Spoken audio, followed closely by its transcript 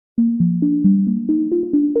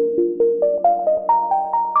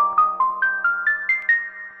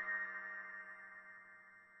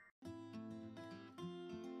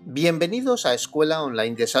Bienvenidos a Escuela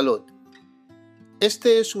Online de Salud.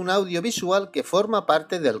 Este es un audiovisual que forma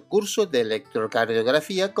parte del curso de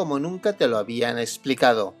Electrocardiografía como nunca te lo habían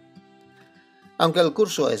explicado. Aunque el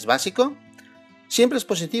curso es básico, siempre es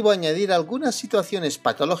positivo añadir algunas situaciones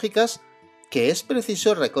patológicas que es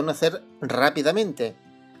preciso reconocer rápidamente,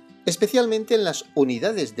 especialmente en las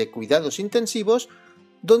unidades de cuidados intensivos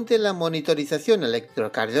donde la monitorización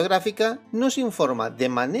electrocardiográfica nos informa de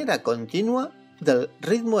manera continua del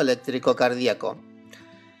ritmo eléctrico cardíaco.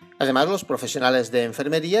 Además, los profesionales de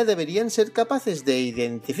enfermería deberían ser capaces de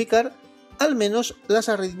identificar al menos las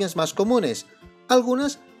arritmias más comunes,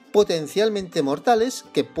 algunas potencialmente mortales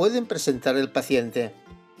que pueden presentar el paciente.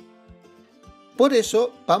 Por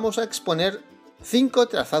eso vamos a exponer 5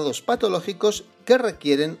 trazados patológicos que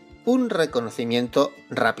requieren un reconocimiento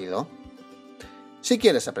rápido. Si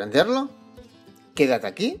quieres aprenderlo, quédate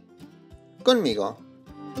aquí conmigo.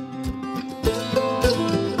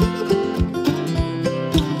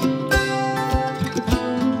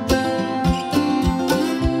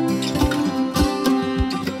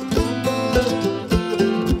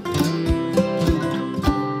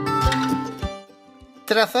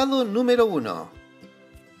 Trazado número 1.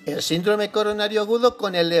 El síndrome coronario agudo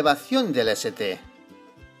con elevación del ST.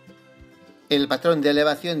 El patrón de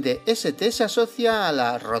elevación de ST se asocia a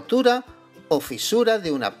la rotura o fisura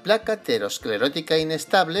de una placa aterosclerótica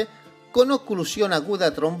inestable con oclusión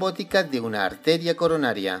aguda trombótica de una arteria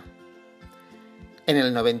coronaria. En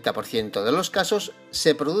el 90% de los casos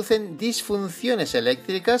se producen disfunciones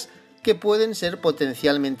eléctricas que pueden ser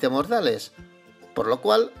potencialmente mortales, por lo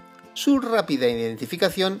cual su rápida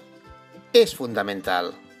identificación es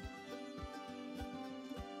fundamental.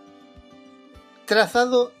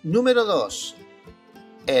 Trazado número 2.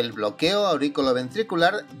 El bloqueo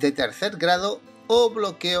auriculoventricular de tercer grado o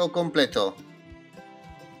bloqueo completo.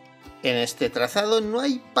 En este trazado no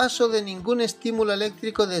hay paso de ningún estímulo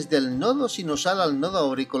eléctrico desde el nodo sinusal al nodo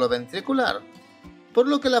auriculoventricular, por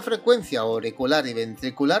lo que la frecuencia auricular y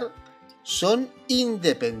ventricular son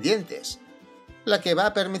independientes. La que va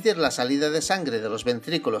a permitir la salida de sangre de los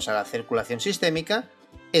ventrículos a la circulación sistémica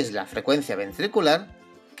es la frecuencia ventricular,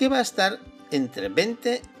 que va a estar entre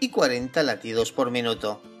 20 y 40 latidos por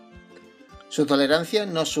minuto. Su tolerancia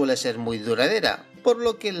no suele ser muy duradera, por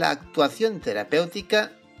lo que la actuación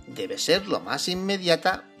terapéutica debe ser lo más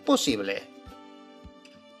inmediata posible.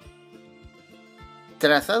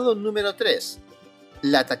 Trazado número 3.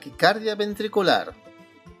 La taquicardia ventricular.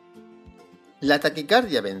 La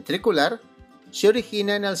taquicardia ventricular se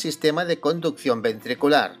origina en el sistema de conducción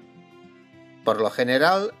ventricular. Por lo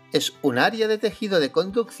general, es un área de tejido de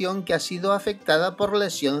conducción que ha sido afectada por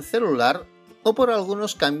lesión celular o por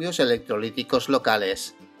algunos cambios electrolíticos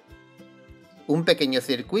locales. Un pequeño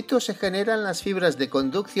circuito se genera en las fibras de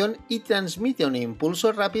conducción y transmite un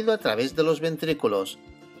impulso rápido a través de los ventrículos.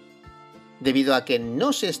 Debido a que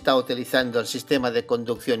no se está utilizando el sistema de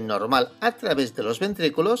conducción normal a través de los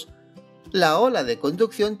ventrículos, la ola de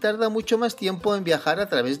conducción tarda mucho más tiempo en viajar a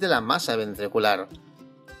través de la masa ventricular.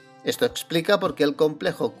 Esto explica por qué el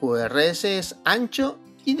complejo QRS es ancho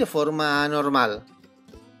y de forma anormal.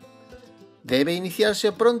 Debe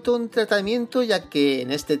iniciarse pronto un tratamiento, ya que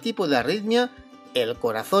en este tipo de arritmia el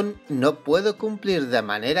corazón no puede cumplir de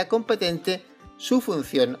manera competente su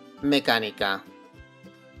función mecánica.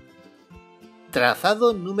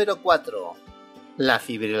 Trazado número 4. La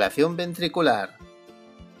fibrilación ventricular.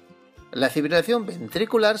 La fibrilación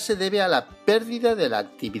ventricular se debe a la pérdida de la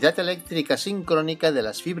actividad eléctrica sincrónica de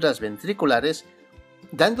las fibras ventriculares,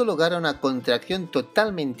 dando lugar a una contracción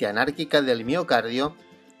totalmente anárquica del miocardio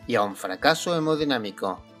y a un fracaso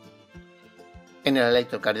hemodinámico. En el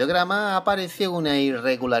electrocardiograma aparece una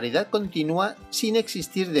irregularidad continua sin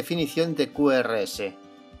existir definición de QRS.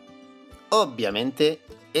 Obviamente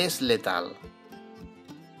es letal.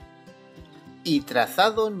 Y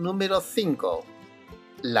trazado número 5.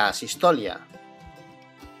 La asistolia.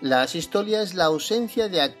 La asistolia es la ausencia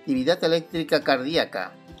de actividad eléctrica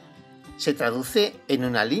cardíaca. Se traduce en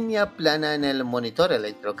una línea plana en el monitor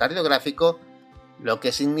electrocardiográfico, lo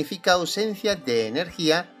que significa ausencia de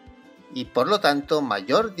energía y por lo tanto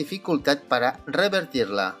mayor dificultad para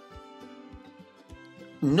revertirla.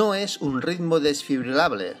 No es un ritmo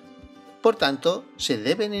desfibrilable, por tanto se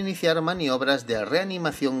deben iniciar maniobras de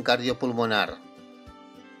reanimación cardiopulmonar.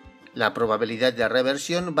 La probabilidad de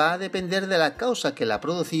reversión va a depender de la causa que la ha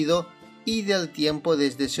producido y del tiempo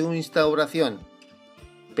desde su instauración.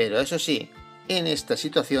 Pero eso sí, en esta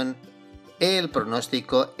situación, el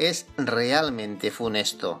pronóstico es realmente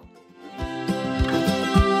funesto.